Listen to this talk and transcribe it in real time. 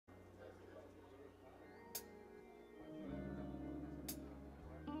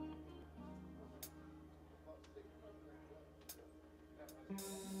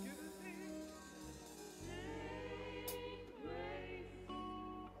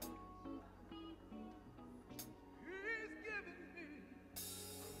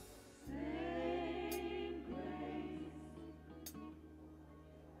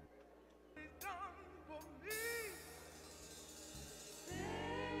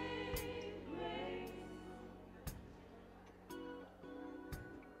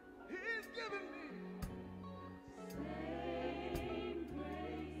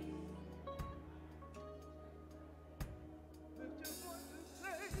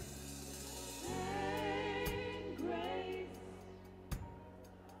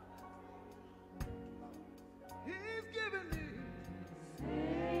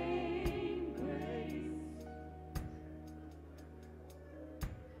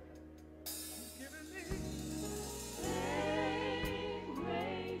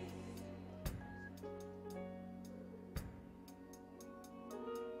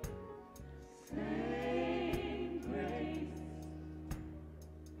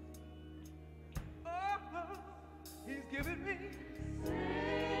given me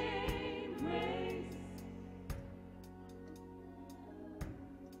same grace.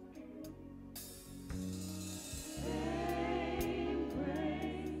 Same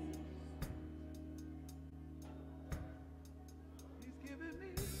grace. He's given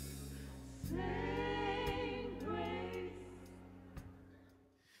me same grace.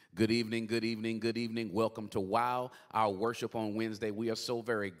 Good evening, good evening, good evening. Welcome to Wow, our worship on Wednesday. We are so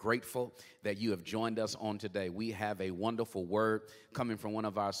very grateful that you have joined us on today. We have a wonderful word coming from one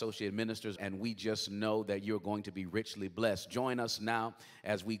of our associate ministers, and we just know that you're going to be richly blessed. Join us now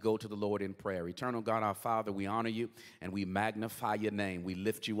as we go to the Lord in prayer. Eternal God, our Father, we honor you and we magnify your name. We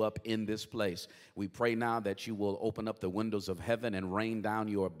lift you up in this place. We pray now that you will open up the windows of heaven and rain down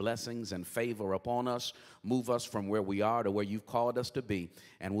your blessings and favor upon us. Move us from where we are to where you've called us to be,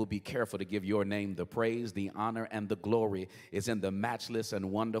 and we'll be careful to give your name the praise, the honor, and the glory. Is in the matchless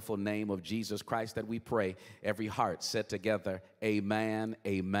and wonderful name of Jesus Christ that we pray. Every heart said together, amen,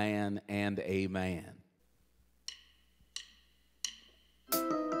 amen, and amen.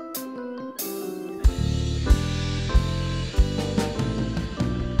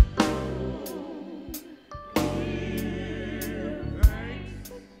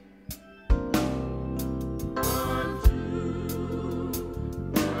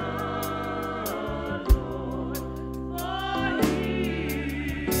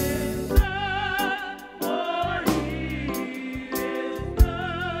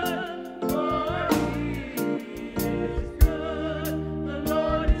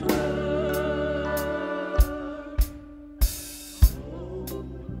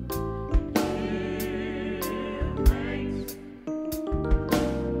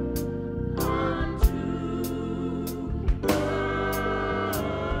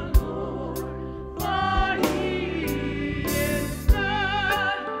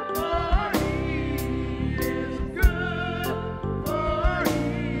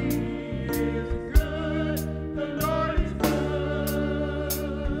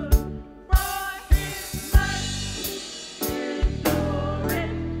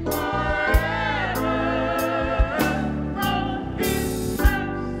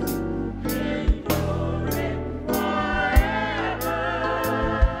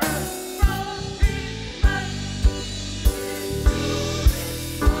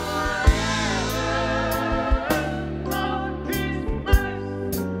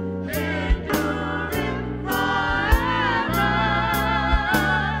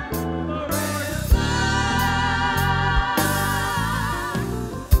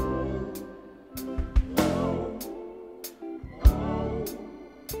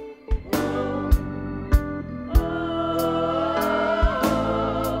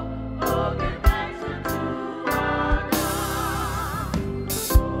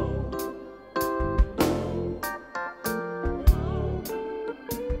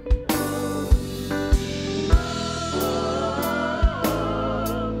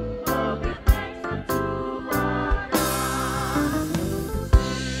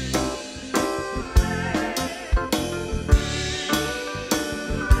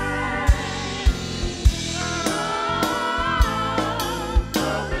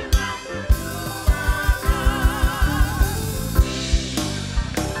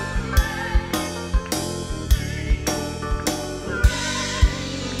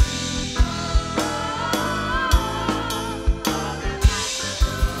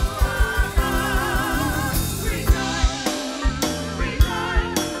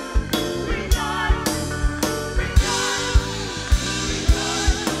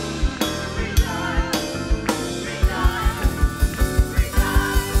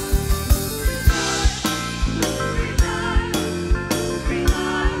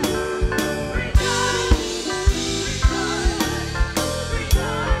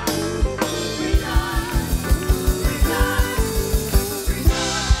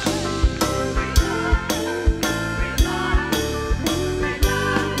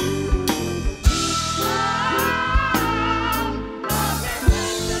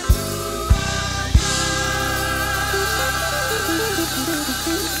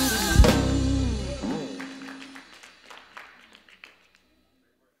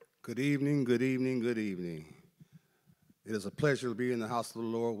 Good evening, good evening, good evening. It is a pleasure to be in the house of the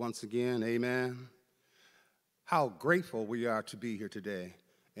Lord once again, amen. How grateful we are to be here today,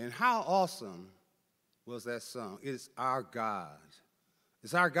 and how awesome was that song. It's our God.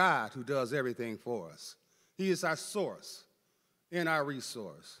 It's our God who does everything for us. He is our source and our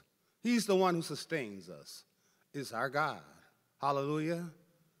resource. He's the one who sustains us. It's our God. Hallelujah.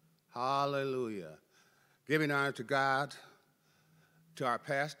 Hallelujah. Giving honor to God, to our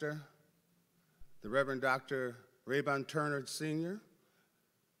pastor, the Reverend Dr. Rayburn Turner Sr.,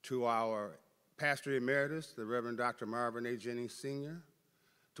 to our Pastor Emeritus, the Reverend Dr. Marvin A. Jennings Sr.,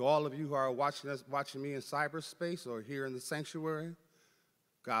 to all of you who are watching me in cyberspace or here in the sanctuary,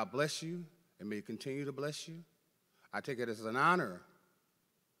 God bless you and may He continue to bless you. I take it as an honor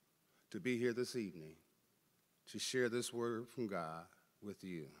to be here this evening to share this word from God with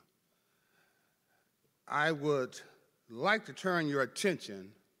you. I would like to turn your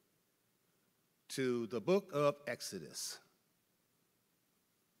attention to the book of Exodus.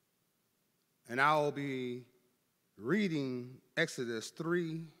 And I'll be reading Exodus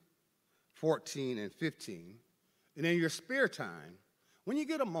 3, 14, and 15. And in your spare time, when you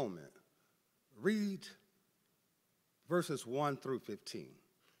get a moment, read verses 1 through 15.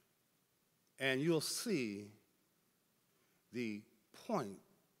 And you'll see the point,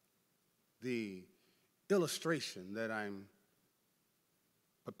 the illustration that I'm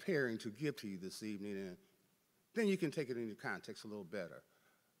preparing to give to you this evening, and then you can take it into context a little better.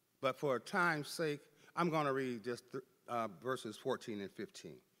 But for time's sake, I'm going to read just verses 14 and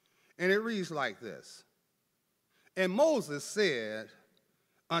 15. And it reads like this. And Moses said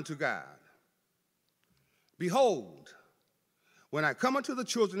unto God, Behold, when I come unto the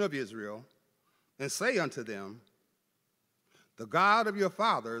children of Israel and say unto them, The God of your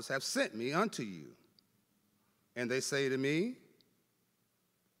fathers hath sent me unto you. And they say to me,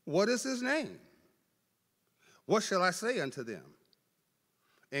 What is his name? What shall I say unto them?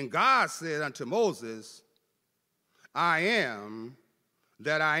 And God said unto Moses, I am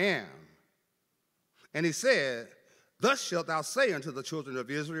that I am. And he said, Thus shalt thou say unto the children of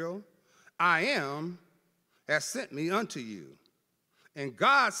Israel, I am has sent me unto you. And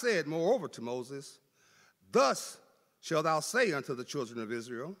God said moreover to Moses, Thus shalt thou say unto the children of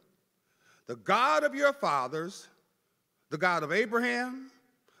Israel, The God of your fathers, the God of Abraham,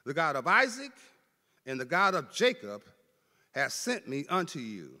 the God of Isaac, and the God of Jacob, has sent me unto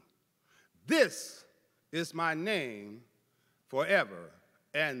you. This is my name forever,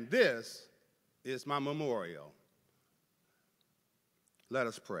 and this is my memorial. Let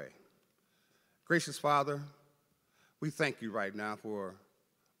us pray. Gracious Father, we thank you right now for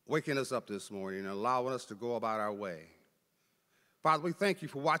waking us up this morning and allowing us to go about our way. Father, we thank you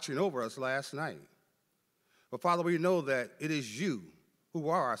for watching over us last night. But Father, we know that it is you who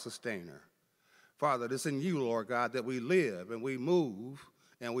are our sustainer. Father, it's in you, Lord God, that we live and we move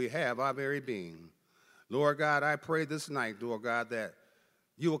and we have our very being. Lord God, I pray this night, Lord God, that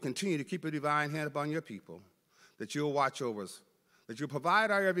you will continue to keep a divine hand upon your people, that you'll watch over us, that you'll provide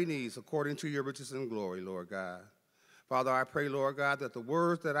our every needs according to your riches and glory, Lord God. Father, I pray, Lord God, that the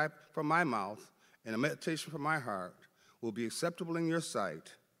words that from my mouth and the meditation from my heart will be acceptable in your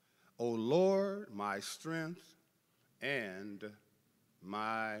sight. O Lord, my strength and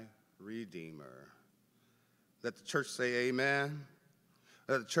my Redeemer. Let the church say amen.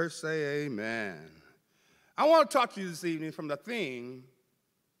 Let the church say amen. I want to talk to you this evening from the theme,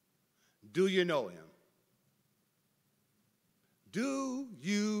 do you know him? Do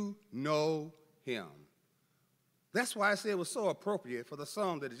you know him? That's why I say it was so appropriate for the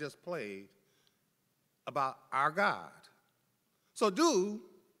song that it just played about our God. So do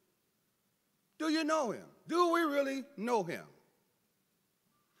you know him? Do we really know him?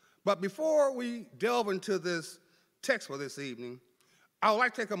 But before we delve into this text for this evening, I would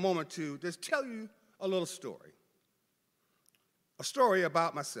like to take a moment to just tell you a little story. A story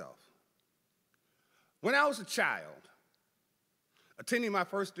about myself. When I was a child, attending my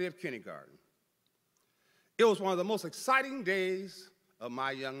first day of kindergarten, it was one of the most exciting days of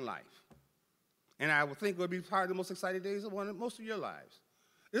my young life. And I would think it would be probably the most exciting days of most of your lives.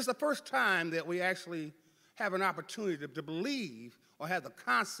 It's the first time that we actually have an opportunity to believe or have the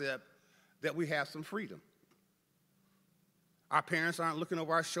concept that we have some freedom. Our parents aren't looking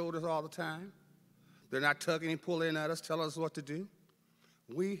over our shoulders all the time. They're not tugging and pulling at us, telling us what to do.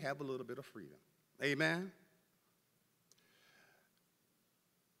 We have a little bit of freedom. Amen?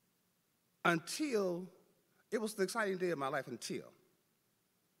 Until, it was the exciting day of my life until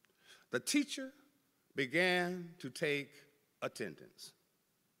the teacher began to take attendance.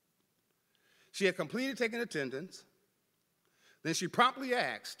 She had completed taking attendance. Then she promptly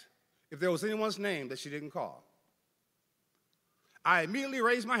asked if there was anyone's name that she didn't call. I immediately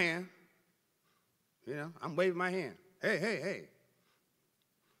raised my hand. You know, I'm waving my hand. Hey, hey, hey.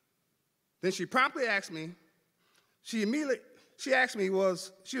 Then she promptly asked me, she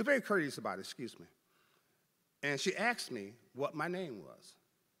was very courteous about it, excuse me. And she asked me what my name was.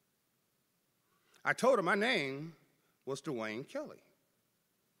 I told her my name was Dwayne Kelley.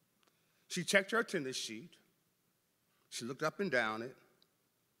 She checked her attendance sheet. She looked up and down it,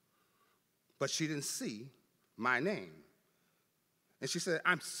 but she didn't see my name. And she said,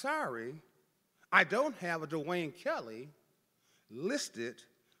 I'm sorry, I don't have a Dwayne Kelley listed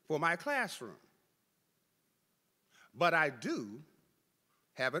for my classroom. But I do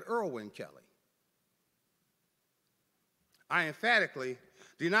have an Irwin Kelley. I emphatically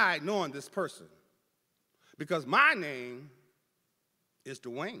denied knowing this person because my name is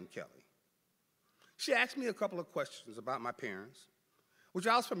Dwayne Kelley. She asked me a couple of questions about my parents, which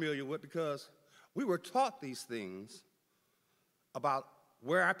I was familiar with because we were taught these things about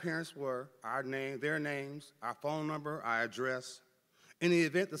where our parents were, our name, their names, our phone number, our address, in the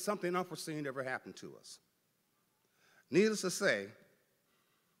event that something unforeseen ever happened to us. Needless to say,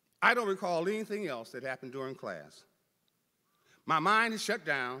 I don't recall anything else that happened during class. My mind is shut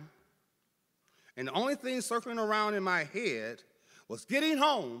down, and the only thing circling around in my head was getting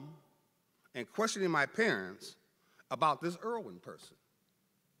home and questioning my parents about this Irwin person.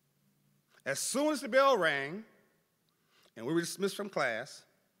 As soon as the bell rang and we were dismissed from class,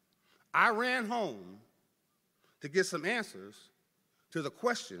 I ran home to get some answers to the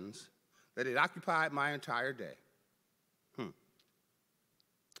questions that had occupied my entire day.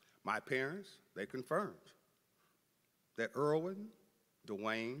 My parents, they confirmed that Irwin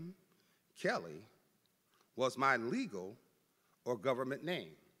Dwayne Kelley was my legal or government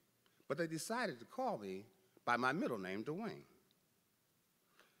name, but they decided to call me by my middle name, Dwayne.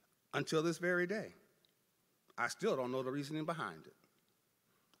 Until this very day, I still don't know the reasoning behind it.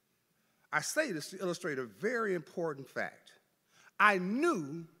 I say this to illustrate a very important fact. I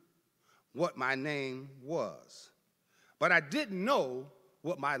knew what my name was, but I didn't know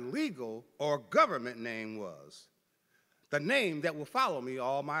what my legal or government name was, the name that will follow me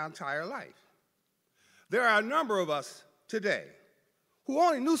all my entire life. There are a number of us today who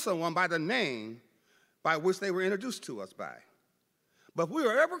only knew someone by the name by which they were introduced to us by. But if we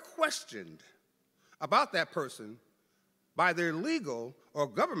were ever questioned about that person by their legal or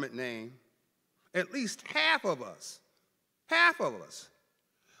government name, at least half of us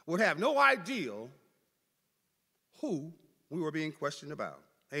would have no idea who we were being questioned about.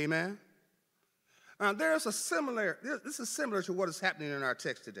 Amen? Now, this is similar to what is happening in our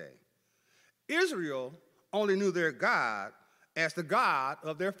text today. Israel only knew their God as the God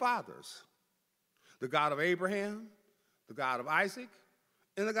of their fathers, the God of Abraham, the God of Isaac,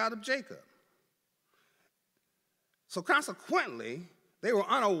 and the God of Jacob. So consequently, they were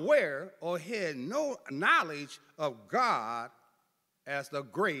unaware or had no knowledge of God as the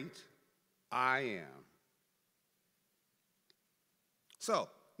great I am. So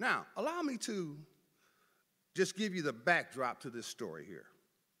now, allow me to just give you the backdrop to this story here.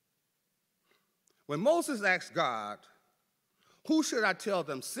 When Moses asked God, "Who should I tell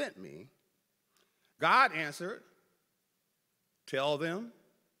them sent me?" God answered, "Tell them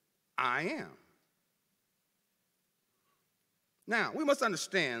I am." Now, we must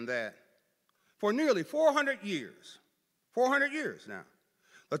understand that for nearly 400 years now,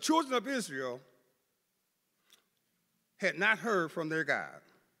 the children of Israel had not heard from their God.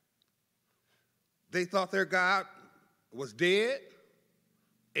 They thought their God was dead,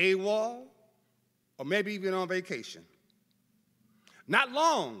 AWOL, or maybe even on vacation. Not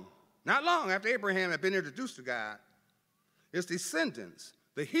long after Abraham had been introduced to God, his descendants,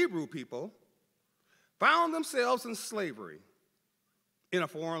 the Hebrew people, found themselves in slavery in a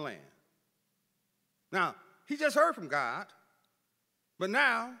foreign land. Now, he just heard from God, but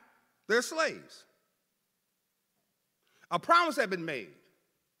now they're slaves. A promise had been made.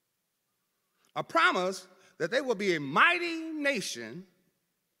 A promise that they will be a mighty nation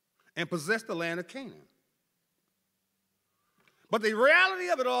and possess the land of Canaan. But the reality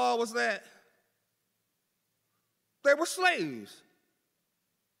of it all was that they were slaves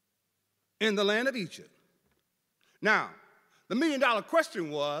in the land of Egypt. Now, the million-dollar question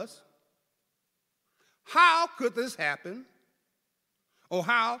was, how could this happen? Or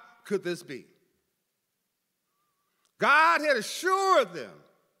how could this be? God had assured them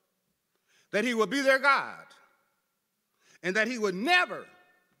that he would be their God and that he would never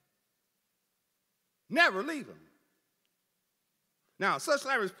leave them. Now, such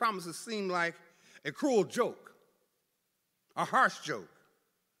lavish promises seem like a cruel joke, a harsh joke,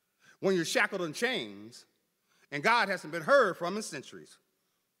 when you're shackled in chains and God hasn't been heard from in centuries.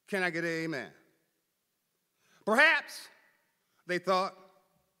 Can I get an amen? Perhaps they thought,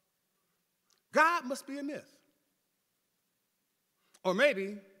 God must be a myth. Or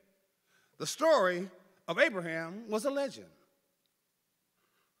maybe the story of Abraham was a legend.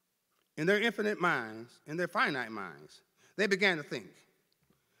 In their infinite minds, in their finite minds, they began to think,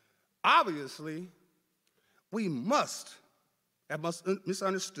 obviously, we must have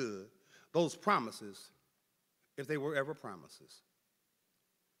misunderstood those promises if they were ever promises.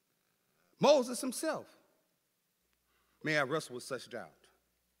 Moses himself may have wrestled with such doubt.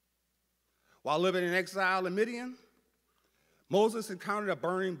 While living in exile in Midian, Moses encountered a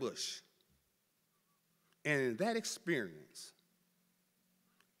burning bush. And in that experience,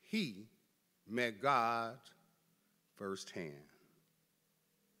 he met God firsthand.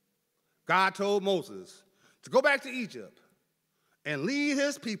 God told Moses to go back to Egypt and lead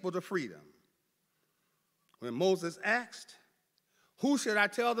his people to freedom. When Moses asked, "Who should I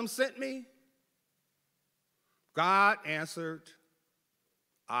tell them sent me?" God answered,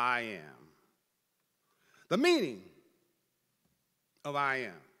 "I am." The meaning of "I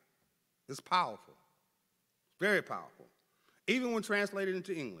am" is powerful, very powerful, even when translated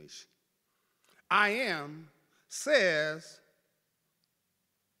into English. "I am" says,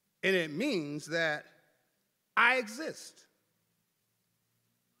 and it means that I exist.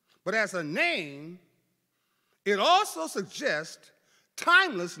 But as a name, it also suggests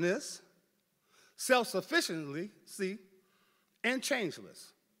timelessness, self-sufficiency, and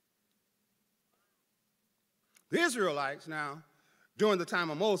changeless. The Israelites now, during the time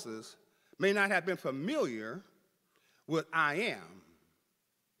of Moses, may not have been familiar with "I am,"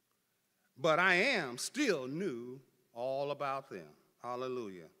 but "I am" still knew all about them.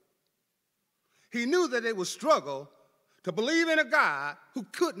 Hallelujah. He knew that they would struggle to believe in a God who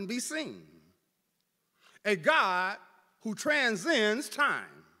couldn't be seen, a God who transcends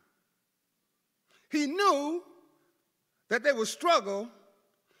time. He knew that they would struggle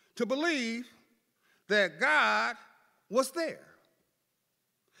to believe that God was there.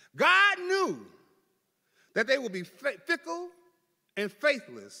 God knew that they would be fickle and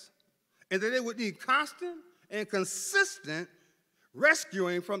faithless, and that they would need constant and consistent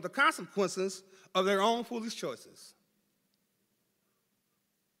rescuing from the consequences of their own foolish choices.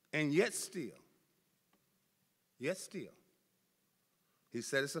 And yet still, he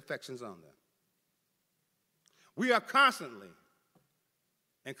set his affections on them. We are constantly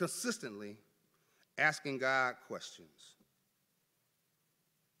and consistently asking God questions.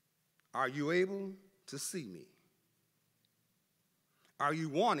 Are you able to see me? Are you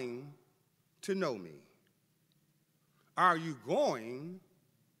wanting to know me? Are you going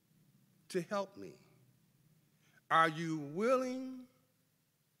to help me? Are you willing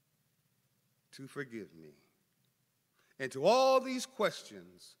to forgive me? And to all these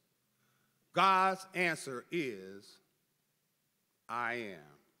questions, God's answer is, "I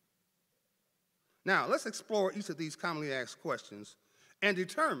am." Now, let's explore each of these commonly asked questions and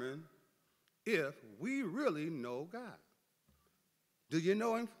determine if we really know God. Do you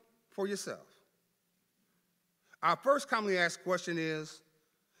know him for yourself? Our first commonly asked question is,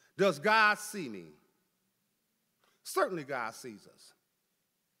 does God see me? Certainly God sees us.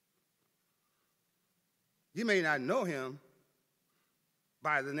 You may not know him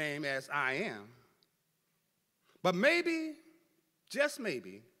by the name as "I am," but maybe, just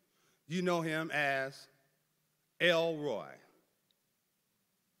maybe, you know him as El Roi.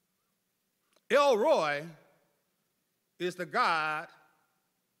 El Roi is the God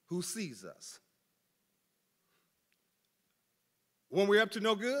who sees us. When we're up to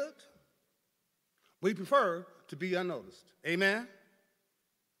no good, we prefer to be unnoticed. Amen?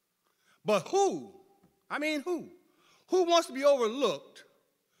 But who wants to be overlooked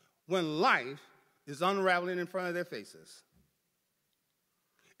when life is unraveling in front of their faces?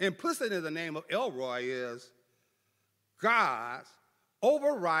 Implicit in the name of El Roi is God's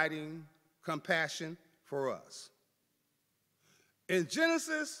overriding compassion for us. In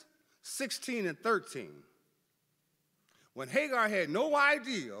Genesis 16 and 13, when Hagar had no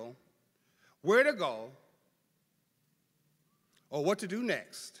idea where to go or what to do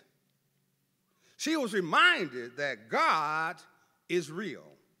next, she was reminded that God is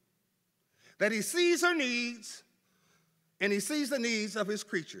real, that he sees her needs and he sees the needs of his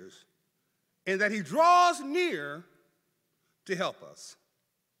creatures, and that he draws near to help us.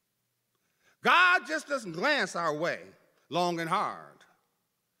 God just doesn't glance our way long and hard.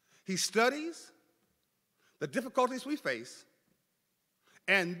 He studies the difficulties we face,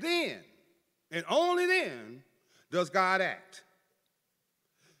 and then, and only then, does God act.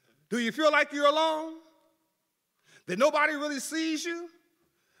 Do you feel like you're alone? That nobody really sees you,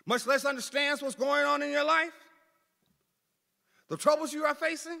 much less understands what's going on in your life? The troubles you are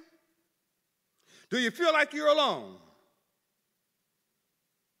facing? Do you feel like you're alone?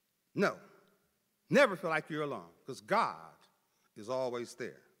 No. Never feel like you're alone, because God is always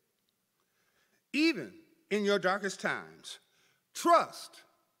there. Even in your darkest times, trust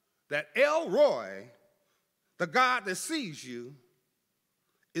that El Roi, the God that sees you,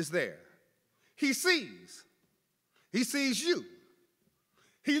 is there. He sees He sees you.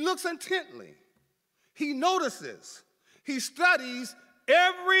 He looks intently. He notices. He studies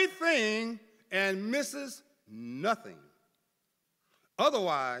everything and misses nothing.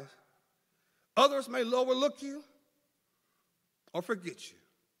 Otherwise, others may overlook you or forget you,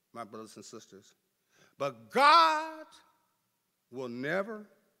 my brothers and sisters. But God will never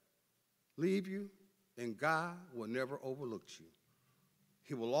leave you, and God will never overlook you.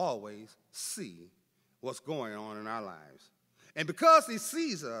 He will always see what's going on in our lives. And because he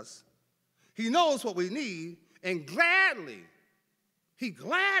sees us, he knows what we need, and he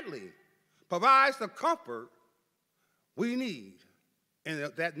gladly provides the comfort we need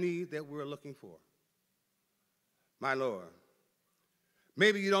and that need that we're looking for. My Lord,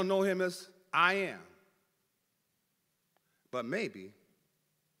 maybe you don't know him as I am, but maybe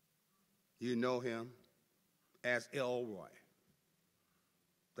you know him as Elroy,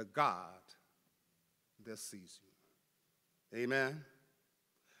 the God that sees you. Amen.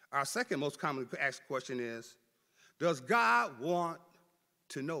 Our second most commonly asked question is, does God want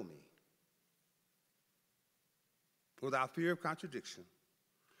to know me? Without fear of contradiction,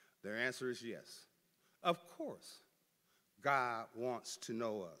 their answer is yes. Of course, God wants to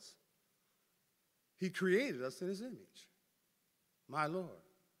know us. He created us in his image. My Lord,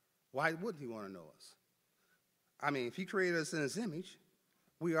 why wouldn't he want to know us? I mean, if he created us in his image,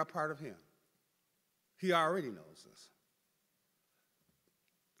 we are part of him. He already knows us.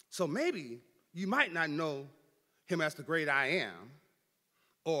 So maybe you might not know him as the great I am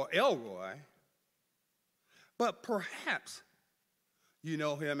or Elroy, but perhaps you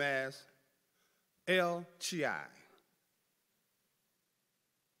know him as El Chai.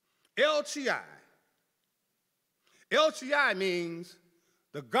 El Chai. El Chai means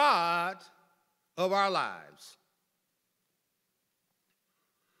the God of our lives.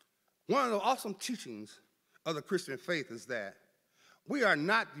 One of the awesome teachings of the Christian faith is that we are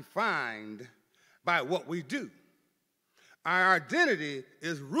not defined by what we do. Our identity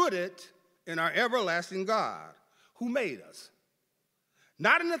is rooted in our everlasting God who made us,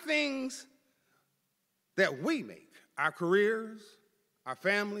 not in the things that we make, our careers, our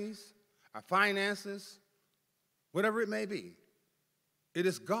families, our finances, whatever it may be. It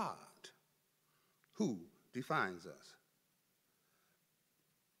is God who defines us.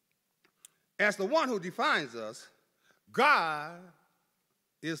 As the one who defines us, God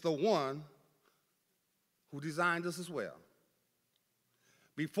is the one who designed us as well.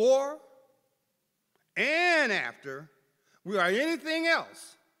 Before and after we are anything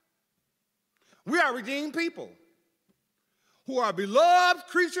else, we are redeemed people who are beloved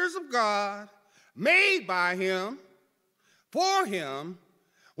creatures of God, made by him, for him.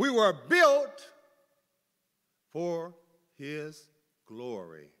 We were built for his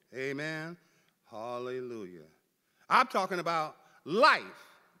glory. Amen. Hallelujah. I'm talking about life,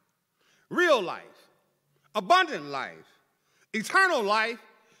 real life, abundant life. Eternal life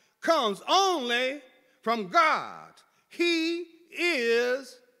comes only from God. He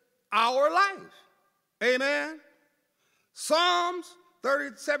is our life. Amen. Psalms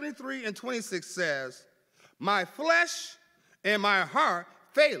 73 and 26 says, my flesh and my heart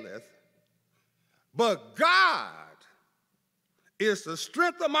faileth, but God is the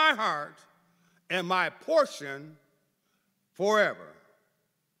strength of my heart and my portion forever.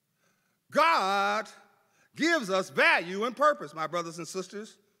 God gives us value and purpose, my brothers and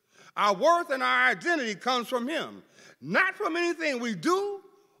sisters. Our worth and our identity comes from him, not from anything we do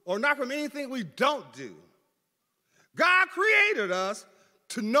or not from anything we don't do. God created us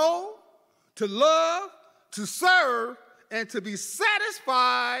to know, to love, to serve, and to be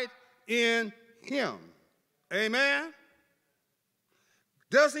satisfied in him. Amen?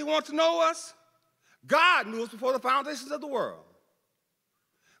 Does he want to know us? God knew us before the foundations of the world.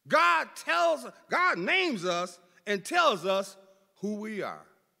 God names us and tells us who we are.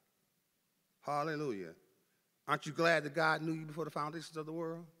 Hallelujah. Aren't you glad that God knew you before the foundations of the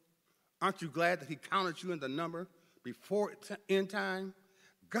world? Aren't you glad that he counted you in the number before end time?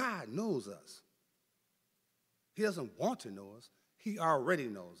 God knows us. He doesn't want to know us. He already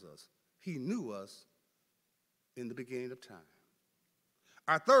knows us. He knew us in the beginning of time.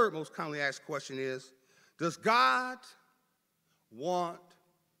 Our third most commonly asked question is, does God want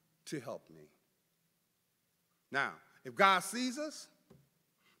to help me? Now, if God sees us,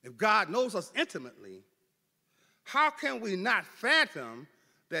 if God knows us intimately, how can we not fathom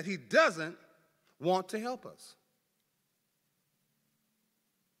that he doesn't want to help us?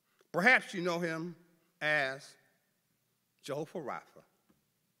 Perhaps you know him as Jehovah Rapha,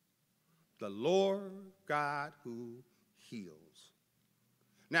 the Lord God who heals.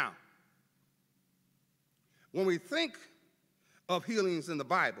 Now, When we think of healings in the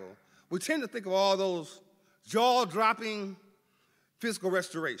Bible, we tend to think of all those jaw-dropping physical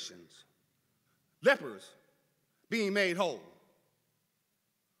restorations. Lepers being made whole.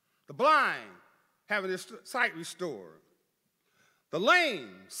 The blind having their sight restored. The lame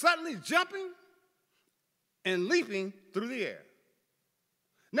suddenly jumping and leaping through the air.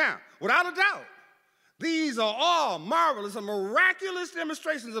 Now, without a doubt, these are all marvelous and miraculous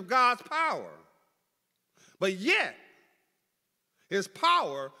demonstrations of God's power. But yet, his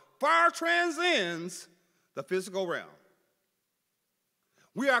power far transcends the physical realm.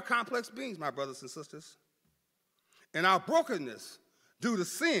 We are complex beings, my brothers and sisters, and our brokenness due to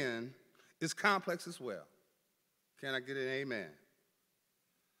sin is complex as well. Can I get an amen?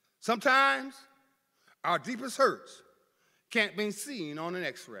 Sometimes our deepest hurts can't be seen on an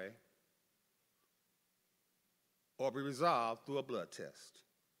x-ray or be resolved through a blood test.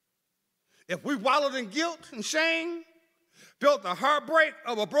 If we wallowed in guilt and shame, felt the heartbreak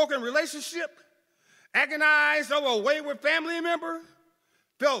of a broken relationship, agonized over a wayward family member,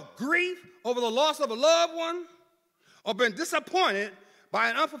 felt grief over the loss of a loved one, or been disappointed by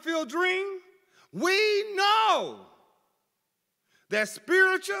an unfulfilled dream, we know that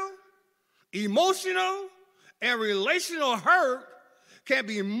spiritual, emotional, and relational hurt can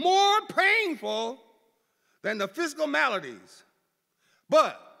be more painful than the physical maladies.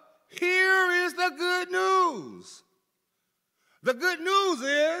 But here is the good news. The good news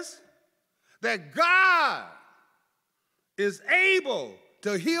is that God is able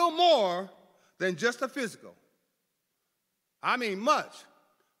to heal more than just the physical. I mean much,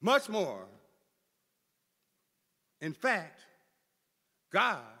 much more. In fact,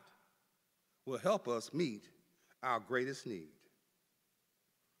 God will help us meet our greatest need,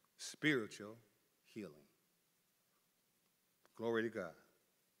 spiritual healing. Glory to God.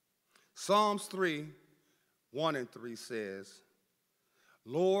 Psalms 3:1-3 says,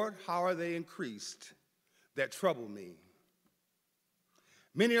 Lord, how are they increased that trouble me?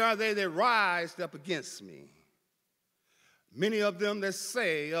 Many are they that rise up against me. Many of them that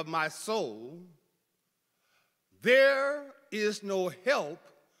say of my soul, there is no help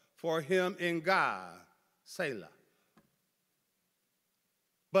for him in God. Selah.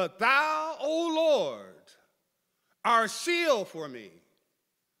 But thou, O Lord, art a shield for me,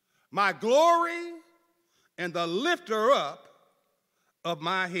 my glory and the lifter up of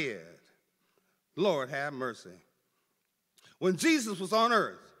my head. Lord, have mercy. When Jesus was on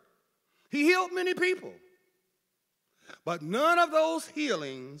earth, he healed many people. But none of those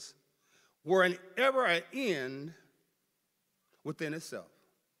healings were ever an end within itself.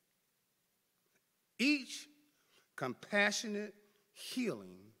 Each compassionate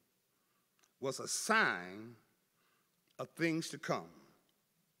healing was a sign of things to come.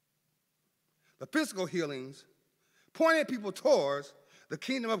 The physical healings pointed people towards the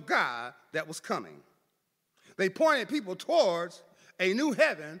kingdom of God that was coming. They pointed people towards a new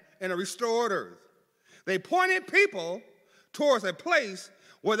heaven and a restored earth. They pointed people towards a place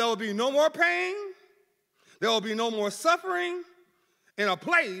where there will be no more pain, there will be no more suffering, and a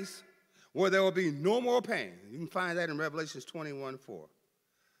place where there will be no more pain. You can find that in Revelation 21:4.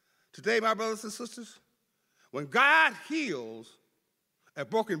 Today, my brothers and sisters, when God heals a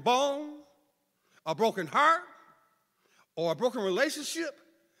broken bone, a broken heart, or a broken relationship,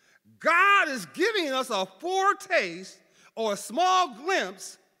 God is giving us a foretaste or a small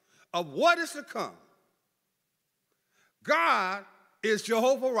glimpse of what is to come. God is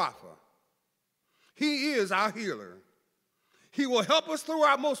Jehovah Rapha. He is our healer. He will help us through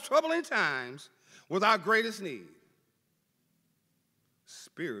our most troubling times with our greatest need,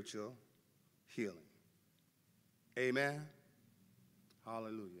 spiritual healing. Amen.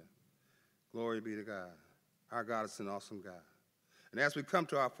 Hallelujah. Glory be to God. Our God is an awesome God. And as we come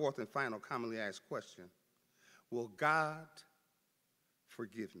to our fourth and final commonly asked question, will God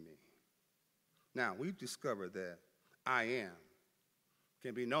forgive me? Now, we've discovered that I am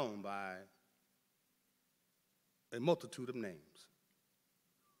can be known by a multitude of names.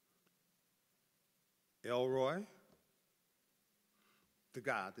 Elroy, the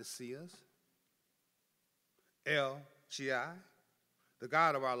God that sees us. El Shaddai, the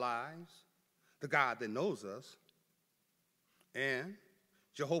God of our lives, the God that knows us. And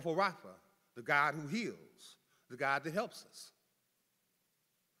Jehovah Rapha, the God who heals, the God that helps us.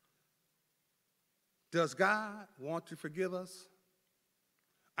 Does God want to forgive us?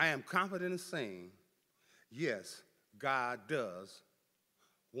 I am confident in saying, yes, God does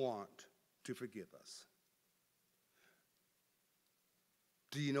want to forgive us.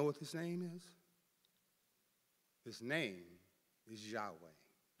 Do you know what his name is? His name is Yahweh,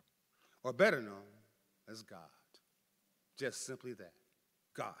 or better known as God. Just simply that,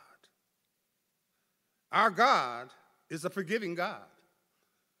 God. Our God is a forgiving God.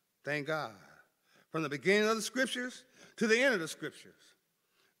 Thank God. From the beginning of the scriptures to the end of the scriptures,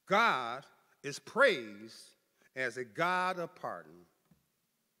 God is praised as a God of pardon.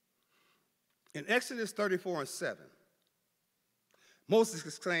 In Exodus 34:7, Moses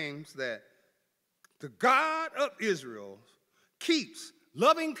exclaims that the God of Israel keeps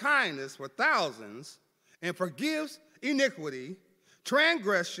loving kindness for thousands and forgives iniquity,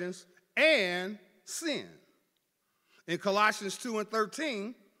 transgressions, and sin. In Colossians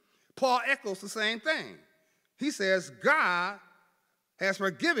 2:13, Paul echoes the same thing. He says, God has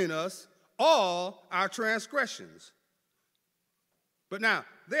forgiven us all our transgressions. But now,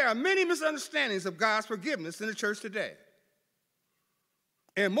 there are many misunderstandings of God's forgiveness in the church today.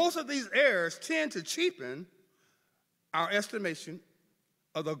 And most of these errors tend to cheapen our estimation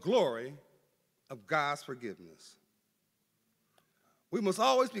of the glory of God's forgiveness. We must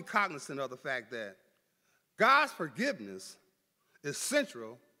always be cognizant of the fact that God's forgiveness is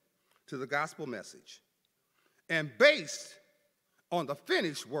central to the gospel message and based on the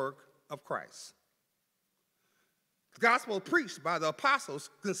finished work of Christ. The gospel preached by the apostles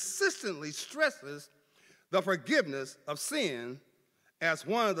consistently stresses the forgiveness of sin as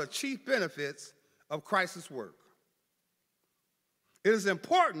one of the chief benefits of Christ's work. It is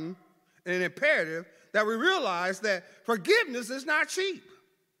important and imperative that we realize that forgiveness is not cheap.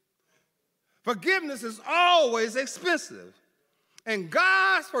 Forgiveness is always expensive, and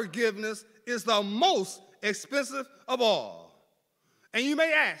God's forgiveness is the most expensive of all. And you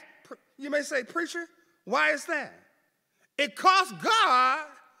may ask, you may say, preacher, why is that? It cost God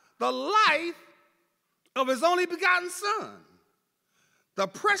the life of his only begotten son, the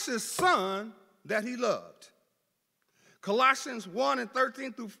precious son that he loved. Colossians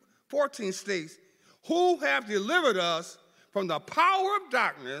 1:13-14 states, who have delivered us from the power of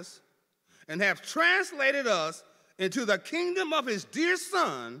darkness and have translated us into the kingdom of his dear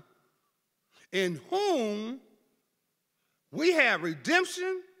son, in whom we have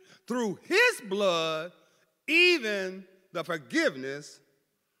redemption through his blood, even the forgiveness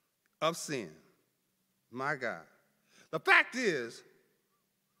of sin. My God. The fact is,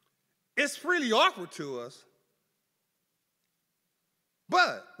 it's freely offered to us,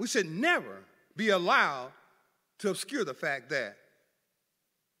 but we should never be allowed to obscure the fact that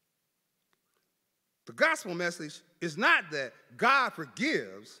the gospel message is not that God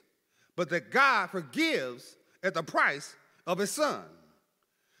forgives, but that God forgives at the price of his son.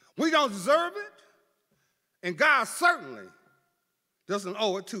 We don't deserve it, and God certainly doesn't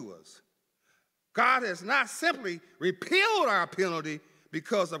owe it to us. God has not simply repealed our penalty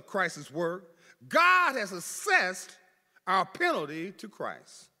because of Christ's work. God has assessed our penalty to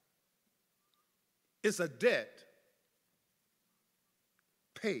Christ. It's a debt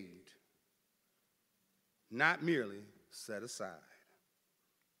paid, not merely set aside.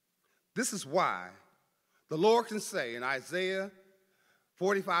 This is why the Lord can say in Isaiah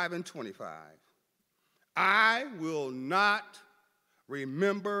 45:25, I will not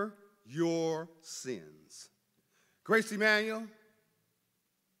remember your sins. Grace Emmanuel,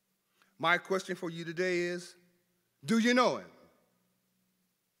 my question for you today is, do you know him?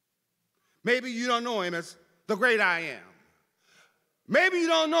 Maybe you don't know him as the great I am. Maybe you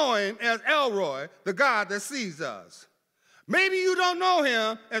don't know him as Elroy, the God that sees us. Maybe you don't know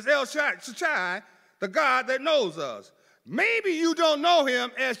him as El Shaddai, the God that knows us. Maybe you don't know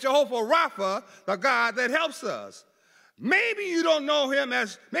him as Jehovah Rapha, the God that helps us. Maybe you don't know him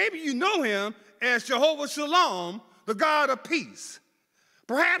as, maybe you know him as Jehovah Shalom, the God of peace.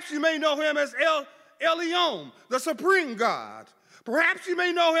 Perhaps you may know him as El Elyon, the supreme God. Perhaps you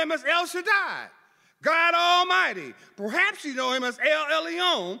may know him as El Shaddai, God Almighty. Perhaps you know him as El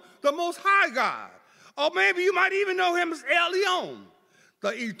Elyon, the Most High God. Or maybe you might even know him as Elyon, the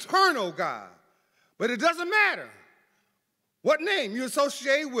eternal God. But it doesn't matter what name you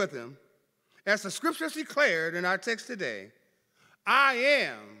associate with him. As the scriptures declared in our text today, I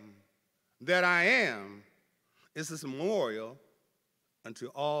am that I am is this memorial unto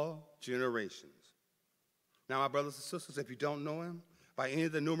all generations. Now, my brothers and sisters, if you don't know him by any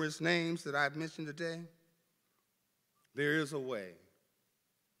of the numerous names that I've mentioned today, there is a way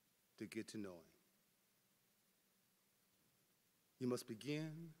to get to know him. You must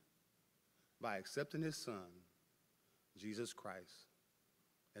begin by accepting his son, Jesus Christ,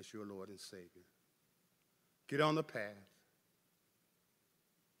 as your Lord and Savior. Get on the path.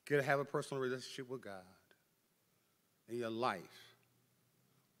 Get to have a personal relationship with God. And your life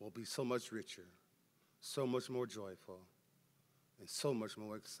will be so much richer, so much more joyful, and so much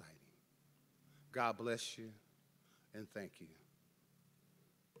more exciting. God bless you, and thank you.